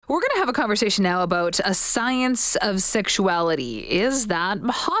a conversation now about a science of sexuality. Is that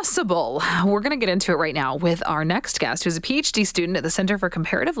possible? We're going to get into it right now with our next guest, who's a PhD student at the Center for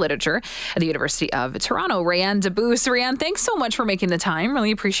Comparative Literature at the University of Toronto, Rayyan Dabbous. Rayyan, thanks so much for making the time.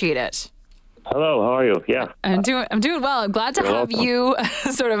 Really appreciate it. Hello, how are you? Yeah. I'm doing well. I'm glad to have you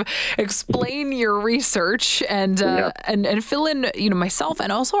sort of explain your research and fill in, myself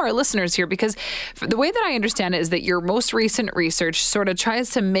and also our listeners here, because the way that I understand it is that your most recent research sort of tries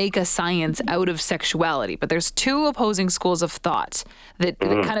to make a science out of sexuality, but there's two opposing schools of thought that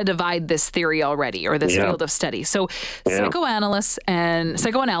kind of divide this theory already, or this field of study. So psychoanalysis,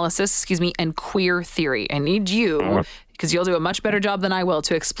 and queer theory. I need you, because you'll do a much better job than I will,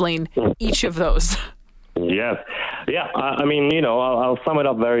 to explain each of those. Yes. Yeah. I'll sum it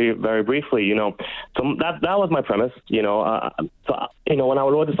up very, very briefly. So that was my premise. When I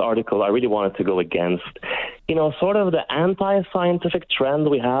wrote this article, I really wanted to go against, sort of the anti-scientific trend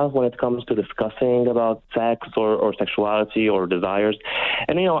we have when it comes to discussing about sex or sexuality or desires.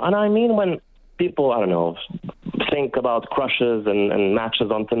 And I mean, when people, think about crushes and matches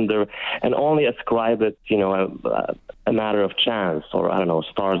on Tinder and only ascribe it, a matter of chance or,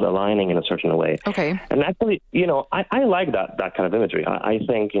 stars aligning in a certain way. Okay. And actually, I like that kind of imagery. I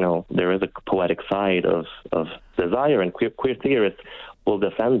think, there is a poetic side of desire, and queer theorists will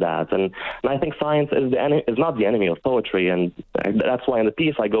defend that. And I think science is not the enemy of poetry. And that's why in the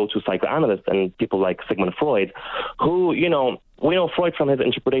piece I go to psychoanalysts and people like Sigmund Freud, who, we know Freud from his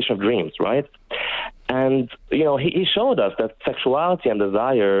interpretation of dreams, right? And, he showed us that sexuality and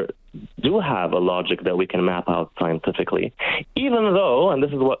desire do have a logic that we can map out scientifically, even though, and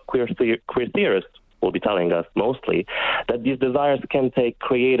this is what queer theorists will be telling us mostly, that these desires can take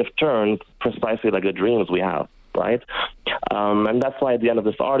creative turns precisely like the dreams we have, right? And that's why at the end of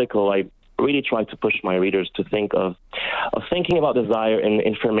this article, I really try to push my readers to think of thinking about desire in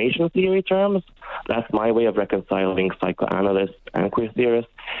information theory terms. That's my way of reconciling psychoanalysts and queer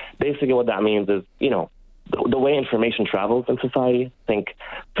theorists. Basically what that means is, the way information travels in society, think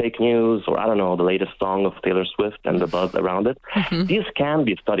fake news or, the latest song of Taylor Swift and the buzz around it. Mm-hmm. These can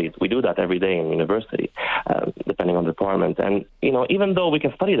be studied. We do that every day in university, depending on the department. And, even though we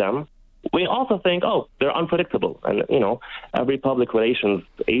can study them, we also think, they're unpredictable. And, every public relations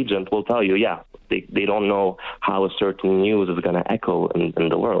agent will tell you, they don't know how a certain news is going to echo in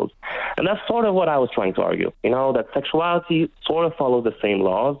the world. And that's sort of what I was trying to argue, that sexuality sort of follows the same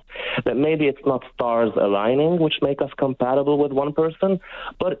laws, that maybe it's not stars aligning which make us compatible with one person,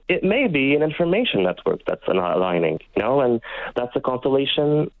 but it may be an information network that's not aligning, and that's a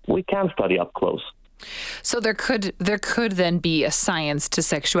constellation we can study up close. So there could then be a science to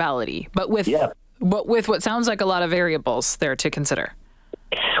sexuality, but with what sounds like a lot of variables there to consider.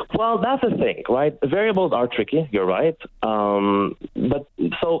 Well, that's the thing, right? Variables are tricky, you're right. But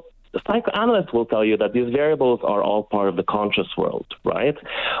so psychoanalysts will tell you that these variables are all part of the conscious world, right?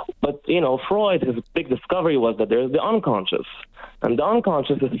 But, Freud, his big discovery was that there's the unconscious. And the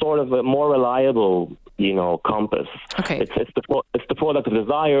unconscious is sort of a more reliable, compass. Okay. It's the product of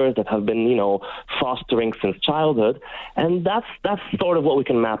desires that have been, fostering since childhood. And that's sort of what we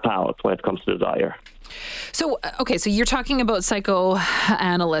can map out when it comes to desire. So, so you're talking about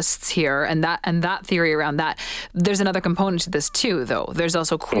psychoanalysts here and that theory around that. There's another component to this too, though. There's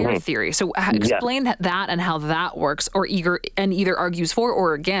also queer theory. So explain that and how that works, or either argues for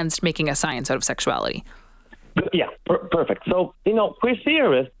or against making a science out of sexuality. Yeah, perfect. So, queer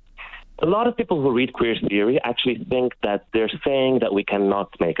theorists, a lot of people who read queer theory actually think that they're saying that we cannot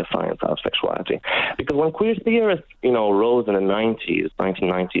make a science out of sexuality. Because when queer theorists, rose in the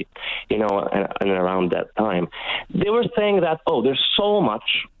 1990, and around that time, they were saying that, there's so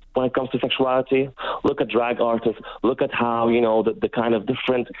much when it comes to sexuality. Look at drag artists, look at how, the kind of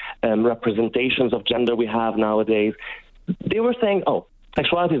different representations of gender we have nowadays. They were saying,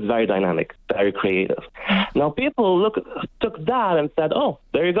 sexuality is very dynamic, very creative. Now, people took that and said,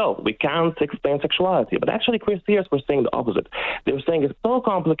 there you go, we can't explain sexuality. But actually, queer theorists were saying the opposite. They were saying it's so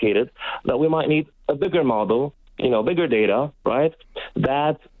complicated that we might need a bigger model, bigger data, right,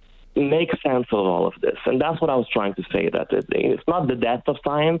 that makes sense of all of this. And that's what I was trying to say, that it's not the death of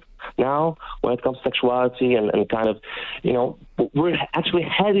science now when it comes to sexuality and kind of, we're actually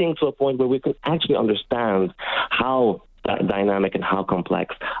heading to a point where we can actually understand how that dynamic and how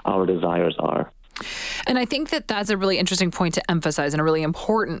complex our desires are. And I think that that's a really interesting point to emphasize, and a really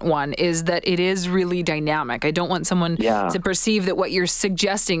important one, is that it is really dynamic. I don't want someone to perceive that what you're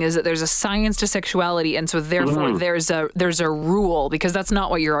suggesting is that there's a science to sexuality, and so therefore there's a rule, because that's not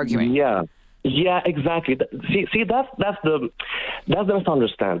what you're arguing. Yeah, exactly. See, that's the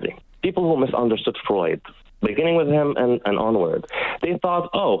misunderstanding. People who misunderstood Freud beginning with him and onward. They thought,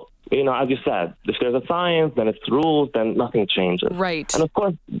 oh, as you said, if there's a science, then it's rules, then nothing changes. Right. And of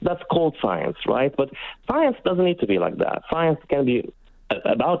course, that's cold science, right? But science doesn't need to be like that. Science can be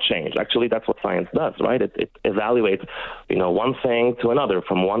about change. Actually, that's what science does, right? It evaluates, one thing to another,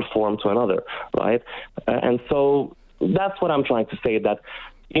 from one form to another, right? And so that's what I'm trying to say, that,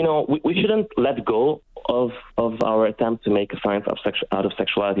 we shouldn't let go of our attempt to make a science out of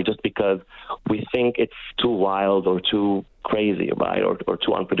sexuality just because we think it's too wild or too crazy, right, or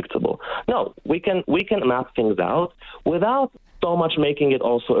too unpredictable. No, we can map things out without so much making it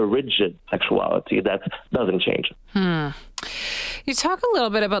also a rigid sexuality that doesn't change. You talk a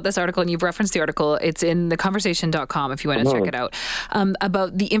little bit about this article, and you've referenced the article. It's in theconversation.com if you want to check it out,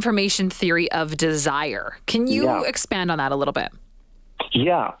 about the information theory of desire. Can you expand on that a little bit?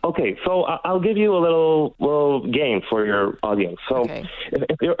 Yeah. Okay. So I'll give you a little game for your audience. So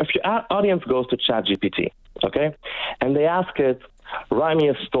if your audience goes to ChatGPT, okay, and they ask it, write me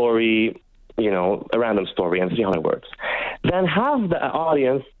a story, a random story, and see how it works. Then have the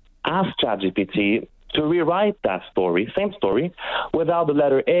audience ask ChatGPT to rewrite that story, same story, without the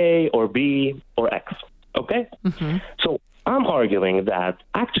letter A or B or X. Okay? Mm-hmm. So I'm arguing that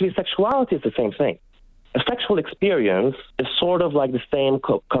actually sexuality is the same thing. A sexual experience is sort of like the same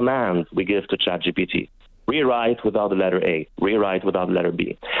command we give to ChatGPT. Rewrite without the letter A, rewrite without the letter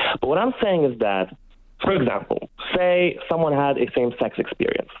B. But what I'm saying is that, for example, say someone had a same-sex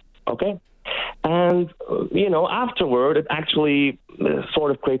experience, okay? And, afterward, it actually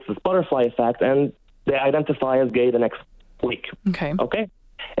sort of creates this butterfly effect, and they identify as gay the next week. Okay?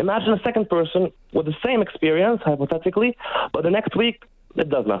 Imagine a second person with the same experience, hypothetically, but the next week, it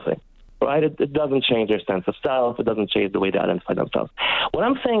does nothing. Right? It doesn't change their sense of self. It doesn't change the way they identify themselves. What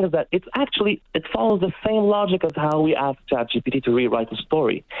I'm saying is that it follows the same logic as how we ask ChatGPT to rewrite a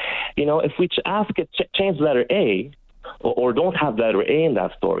story. If we ask it change the letter A, or don't have the letter A in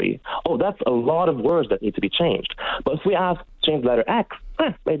that story, that's a lot of words that need to be changed. But if we ask change the letter X,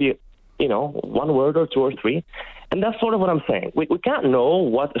 maybe, one word or two or three. And that's sort of what I'm saying. We can't know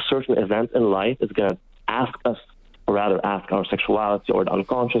what a certain event in life is going to ask us, or rather ask our sexuality or the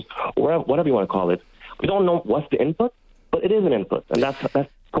unconscious, or whatever you want to call it. We don't know what's the input, but it is an input. And that's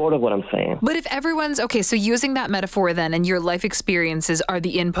sort of what I'm saying. But if everyone's, so using that metaphor then, and your life experiences are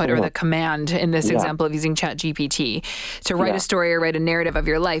the input or the command in this example of using ChatGPT to write a story or write a narrative of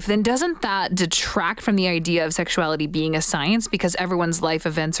your life, then doesn't that detract from the idea of sexuality being a science because everyone's life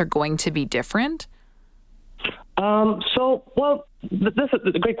events are going to be different? This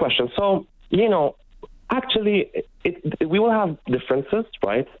is a great question. So, actually, we will have differences,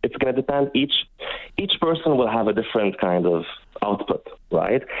 right? It's going to depend. Each person will have a different kind of output,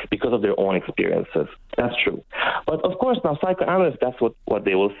 right? Because of their own experiences. That's true. But of course, now psychoanalysts, that's what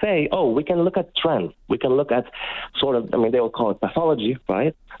they will say. We can look at trends. We can look at they will call it pathology,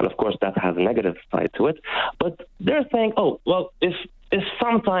 right? And of course, that has a negative side to it. But they're saying, if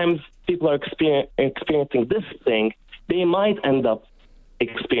sometimes people are experiencing this thing, they might end up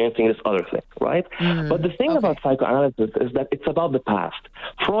experiencing this other thing, right? But the thing about psychoanalysis is that it's about the past.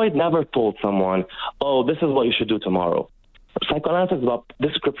 Freud never told someone, this is what you should do tomorrow. Psychoanalysis is about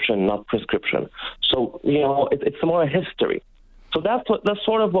description, not prescription. So, it's more a history. So that's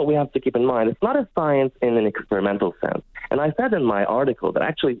sort of what we have to keep in mind. It's not a science in an experimental sense. And I said in my article that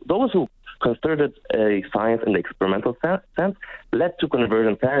actually those who considered a science in the experimental sense led to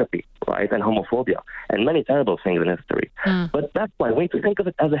conversion therapy, right, and homophobia, and many terrible things in history. But that's why we need to think of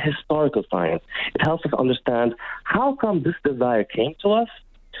it as a historical science. It helps us understand how come this desire came to us,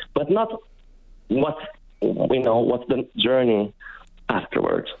 but not what's the journey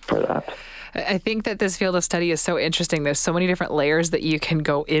afterwards for that. I think that this field of study is so interesting. There's so many different layers that you can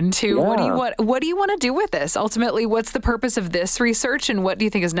go into. Yeah. What do you want to do with this? Ultimately, what's the purpose of this research, and what do you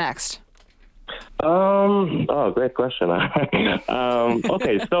think is next? Great question.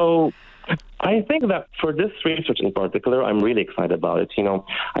 Okay, so I think that for this research in particular, I'm really excited about it.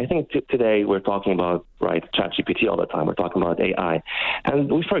 I think today we're talking about, ChatGPT all the time. We're talking about AI.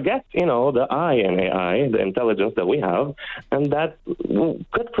 And we forget, the I in AI, the intelligence that we have, and that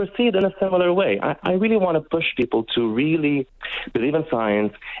could proceed in a similar way. I really want to push people to really believe in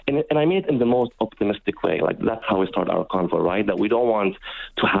science, and I mean it in the most optimistic way. That's how we start our convo, right? That we don't want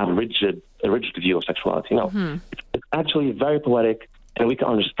to have a rigid view of sexuality. No, it's actually very poetic, and we can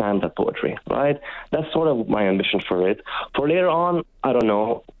understand that poetry, right? That's sort of my ambition for it. For later on, I don't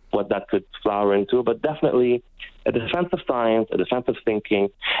know what that could flower into, but definitely a defense of science, a defense of thinking,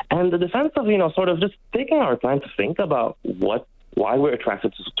 and the defense of, sort of just taking our time to think about why we're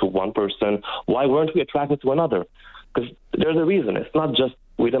attracted to one person, why weren't we attracted to another? Because there's a reason. It's not just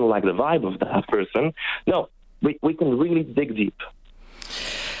we didn't like the vibe of that person. No, we can really dig deep.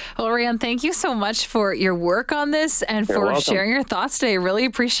 Well, Rayyan, thank you so much for your work on this and You're for welcome. sharing your thoughts today. Really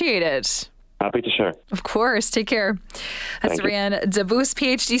appreciate it. Happy to share. Of course. Take care. That's Thank you. Rayyan Dabbous,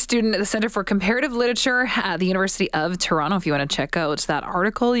 PhD student at the Center for Comparative Literature at the University of Toronto. If you want to check out that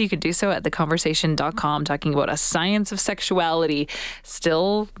article, you could do so at theconversation.com, talking about a science of sexuality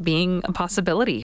still being a possibility.